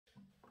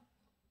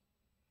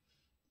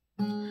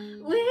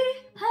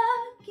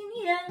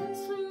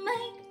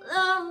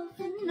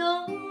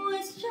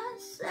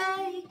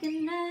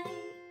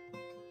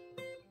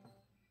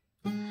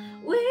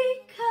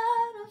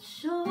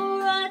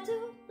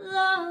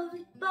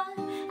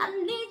I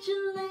need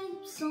your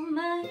lips on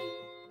mine.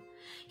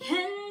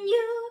 Can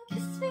you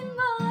kiss me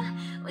more?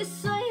 We're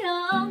so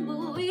young,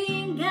 but we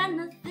ain't got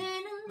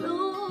nothing to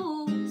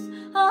lose.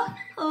 Oh,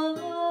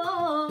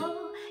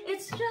 oh,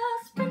 it's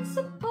just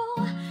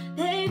principle.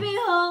 Baby,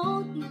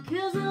 hold me,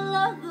 'cause I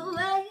love the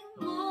way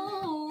you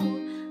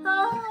move.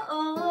 Oh,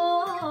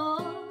 oh,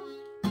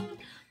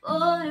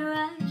 boy,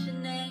 write your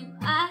name,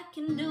 I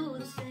can do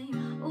the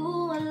same.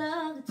 Ooh, I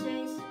love the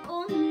taste.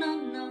 Oh, no,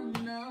 no,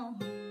 no.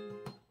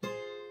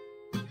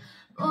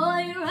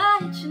 Boy,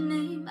 write your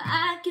name,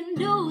 I can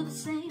do the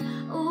same.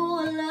 Ooh,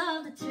 I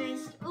love the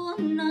taste. Oh,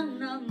 no,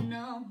 no,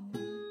 no.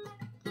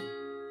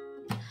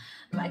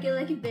 Rock it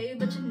like it, baby,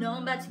 but you know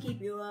I'm about to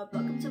keep you up.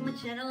 Welcome to my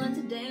channel, and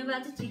today I'm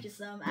about to teach you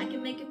some. I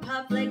can make it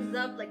pop legs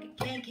up like a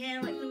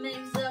can, wake the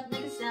names up,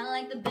 make it sound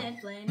like the band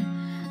playing.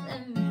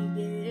 Let me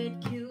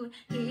get cute,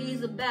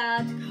 he's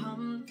about to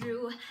come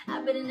through.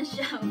 I've been in the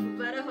shower for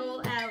about a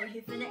whole hour.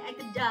 He finna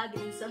act a dog,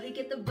 and so he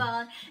get the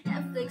ball.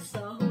 Netflix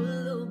or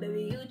Hulu,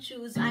 baby, you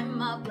choose.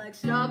 I'm up like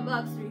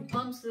Starbucks, 3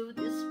 pumps through.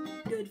 This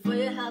good for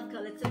your health,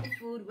 call it typical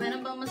food. When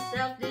I'm by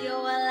myself, the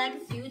all I like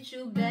is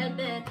YouTube,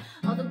 bed.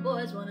 All the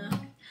boys wanna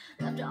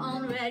left her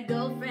on red,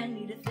 girlfriend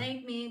need to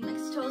thank me.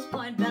 Mixed toast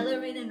point,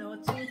 ballerina, no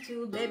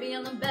tutu. Baby,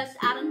 I'm the best,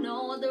 I don't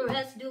know what the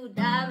rest do.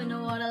 Dive in the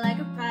water like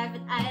a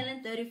private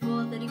island.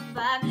 34,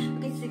 35,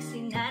 looking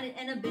 69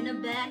 and I've been a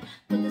bad.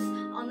 Put this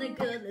on the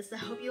good list, I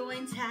hope you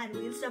ain't tired.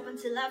 We'll stop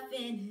until I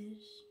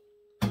finish.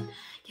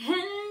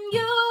 Can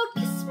you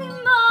kiss me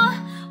more?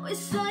 We're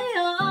so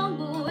young,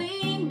 but we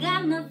ain't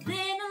got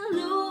nothing to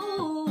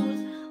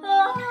lose.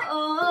 Oh,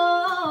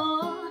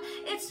 oh,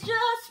 it's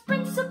just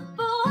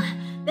principle.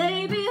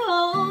 Baby,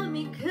 hold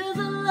me, 'cause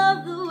I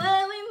love the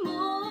way we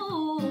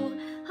move.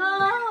 Oh,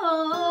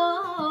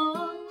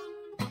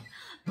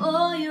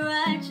 oh, you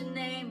write your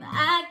name,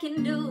 I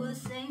can do the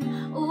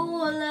same.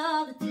 Oh, I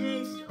love the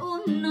taste.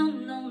 Oh, no,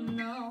 no,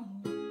 no.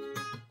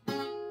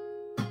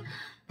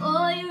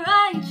 Oh, you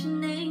write your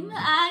name,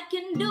 I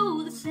can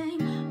do the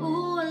same.